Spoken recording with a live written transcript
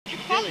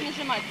как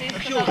нажимать? Ты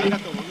Все, сказала... уже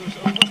готово.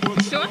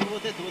 Все?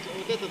 Вот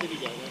это до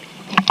меня, да?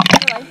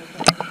 Давай.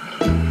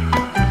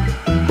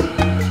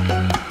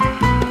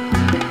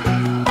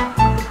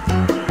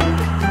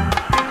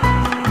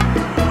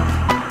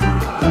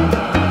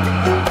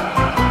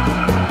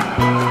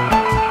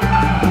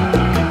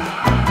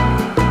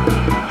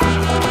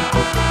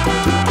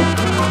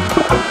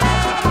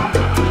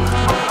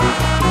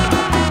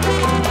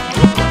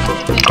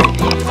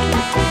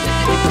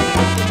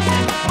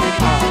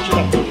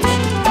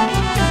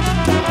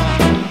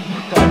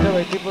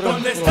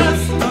 ¿Dónde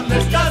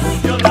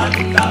estás,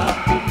 Yolanda?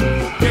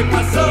 ¿Qué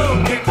pasó,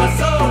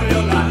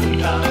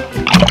 Yolanda?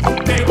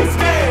 Te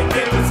busqué,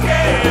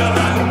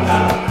 Yolanda.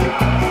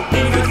 Y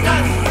no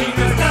estás,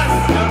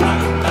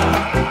 Yolanda.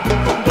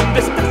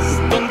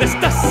 ¿Dónde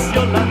estás,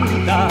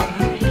 Yolanda?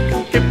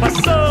 ¿Qué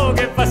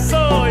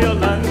pasó,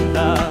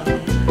 Yolanda?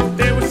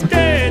 Te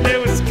busqué,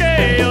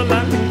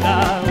 Yolanda.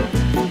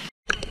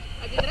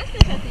 Один раз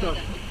нажать надо?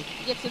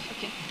 Где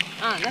циферки?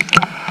 А,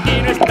 нашла. Y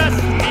no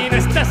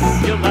estás,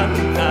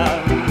 Yolanda.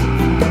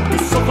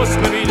 Tus ojos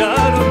me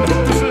miraron,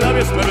 tus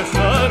labios me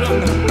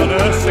besaron, con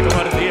ese como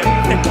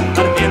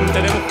ardiente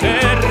de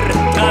mujer.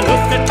 La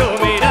luz de tu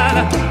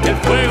mirada, el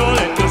fuego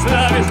de tus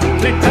labios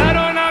le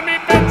echaron a mi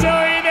pecho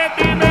y de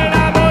ti me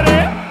enamoré.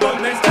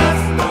 ¿Dónde estás,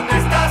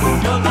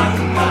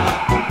 Yolanda?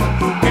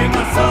 ¿Qué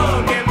pasó,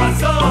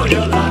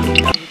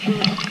 Yolanda?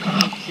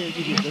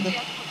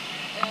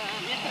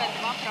 Метра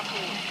два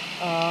проплыл.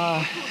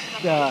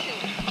 Да,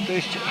 то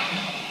есть,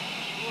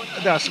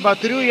 да,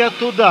 смотрю я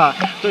туда,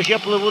 то есть я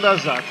плыву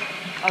назад.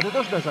 А ты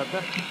тоже назад, да?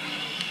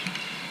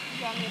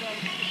 Я ныряю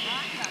сюда.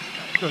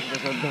 Тоже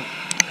назад, да.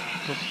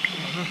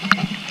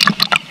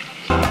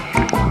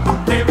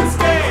 Te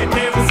busqué,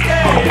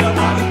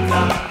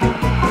 Yolanda.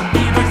 Y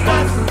no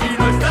estás,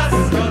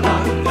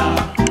 Yolanda.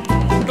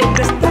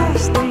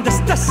 ¿Dónde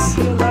estás,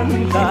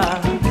 Yolanda?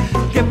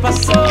 ¿Qué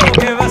pasó,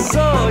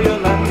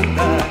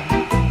 Yolanda?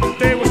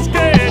 Te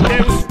busqué,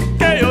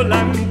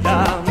 Yolanda.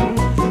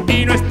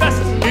 Y no estás,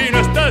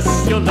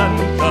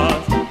 Yolanda.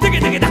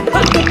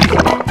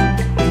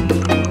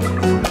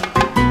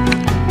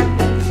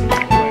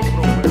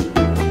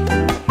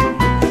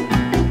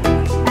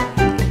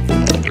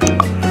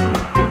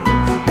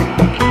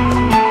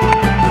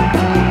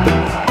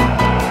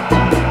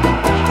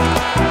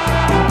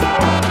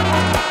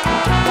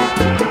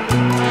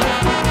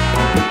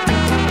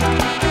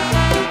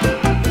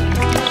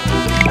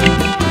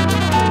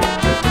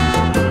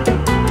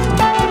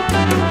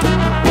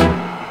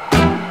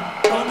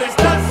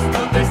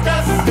 ¿Dónde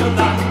estás,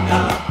 Yolanda?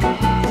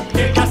 ¿Qué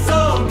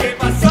pasó,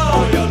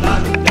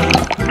 Yolanda?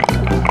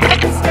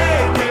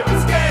 Te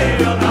busqué,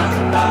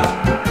 Yolanda.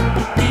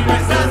 Y no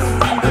estás,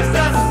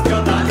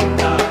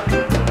 Yolanda.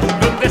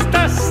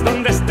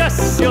 ¿Dónde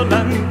estás,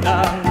 Yolanda?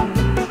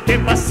 ¿Qué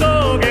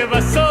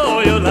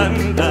pasó,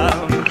 Yolanda?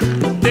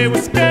 Te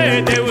busqué,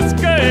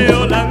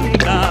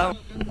 Yolanda.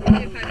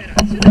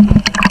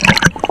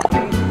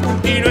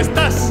 Y no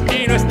estás,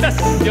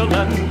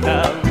 Yolanda.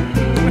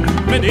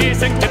 Me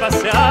dicen que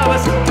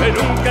paseabas en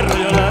un carro,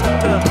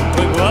 Yolanda,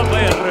 muy guapa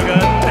y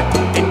arrogante,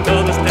 y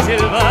todos te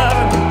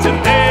silbaban. Si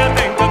un día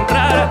te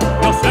encontrara,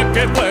 no sé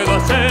qué puedo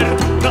hacer.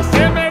 No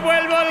sé, me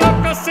vuelvo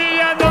loco si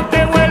ya no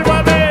te vuelvo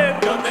a ver.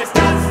 ¿Dónde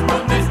estás,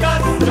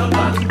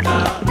 Yolanda?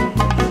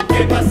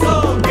 ¿Qué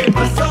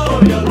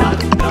pasó,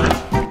 Yolanda?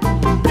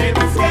 Te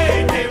busqué,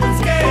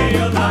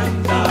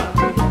 Yolanda.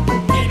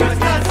 Y no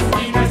estás,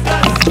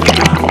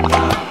 Yolanda.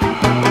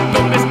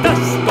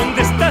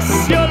 ¿Dónde estás,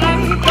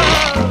 Yolanda?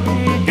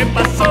 ¿Qué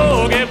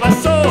pasó,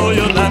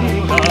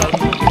 Yolanda?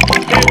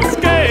 Te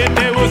busqué,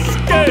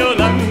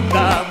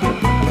 Yolanda.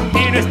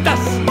 Y no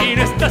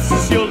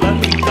estás,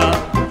 Yolanda.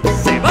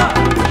 Se va.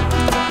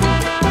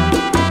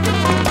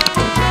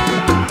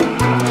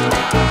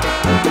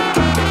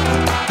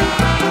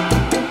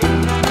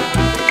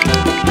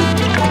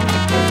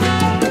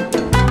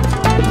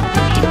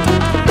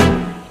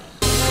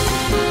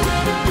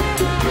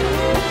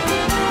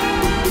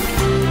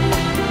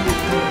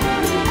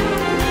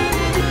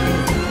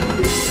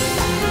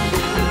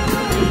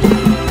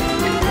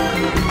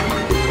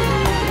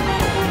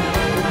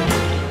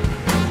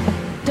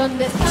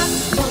 ¿Dónde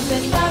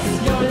estás,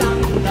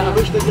 Yolanda?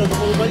 Вы что делаете,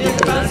 полуболезнь?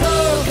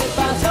 ¿Qué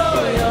pasó,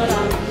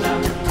 Yolanda?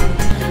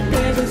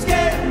 Te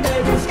busqué,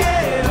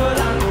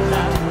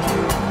 Yolanda.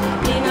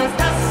 Y no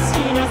estás,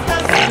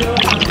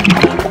 Yolanda.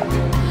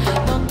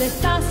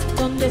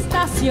 ¿Dónde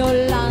estás,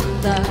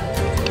 Yolanda?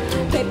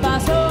 ¿Qué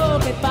pasó,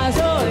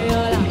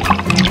 Yolanda?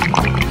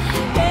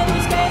 Te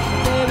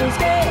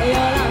busqué,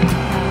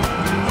 Yolanda.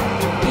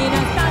 Y no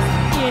estás,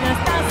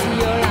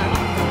 Yolanda.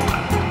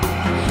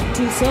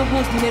 Tus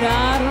ojos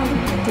miraron,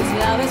 tus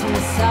labios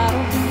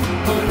besaron,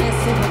 con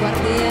ese fuego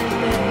ardiente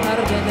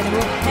de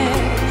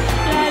mujer.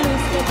 La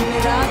luz de tu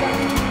mirada,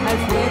 al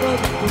fuego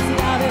de tus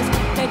labios,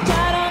 me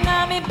echaron a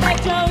mi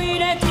pecho y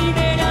de ti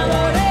me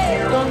enamoré.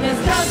 ¿Dónde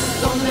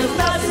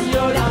estás,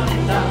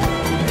 Yolanda?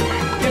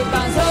 ¿Qué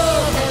pasó,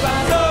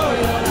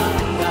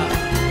 Yolanda?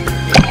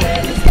 Te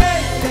busqué,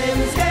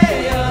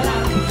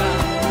 Yolanda.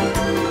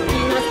 Y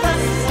no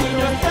estás,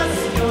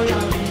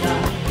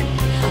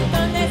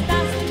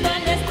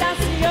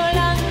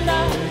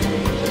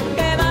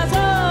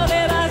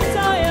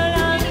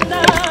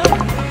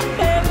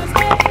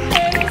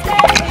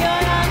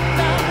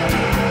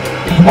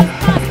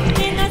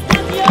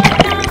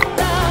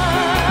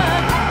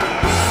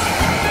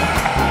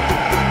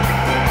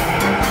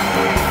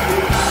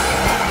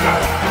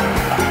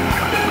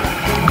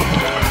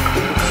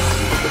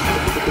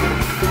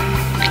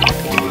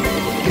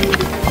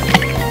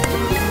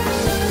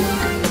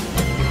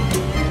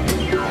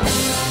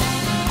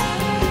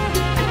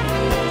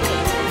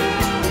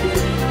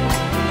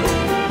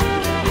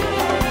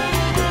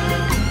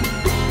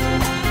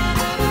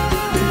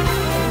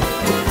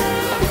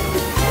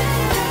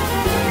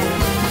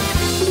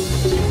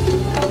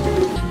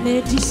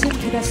 Me dicen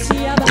que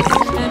deseabas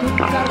e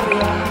nunca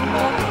arrivando,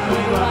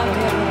 luego a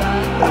ver.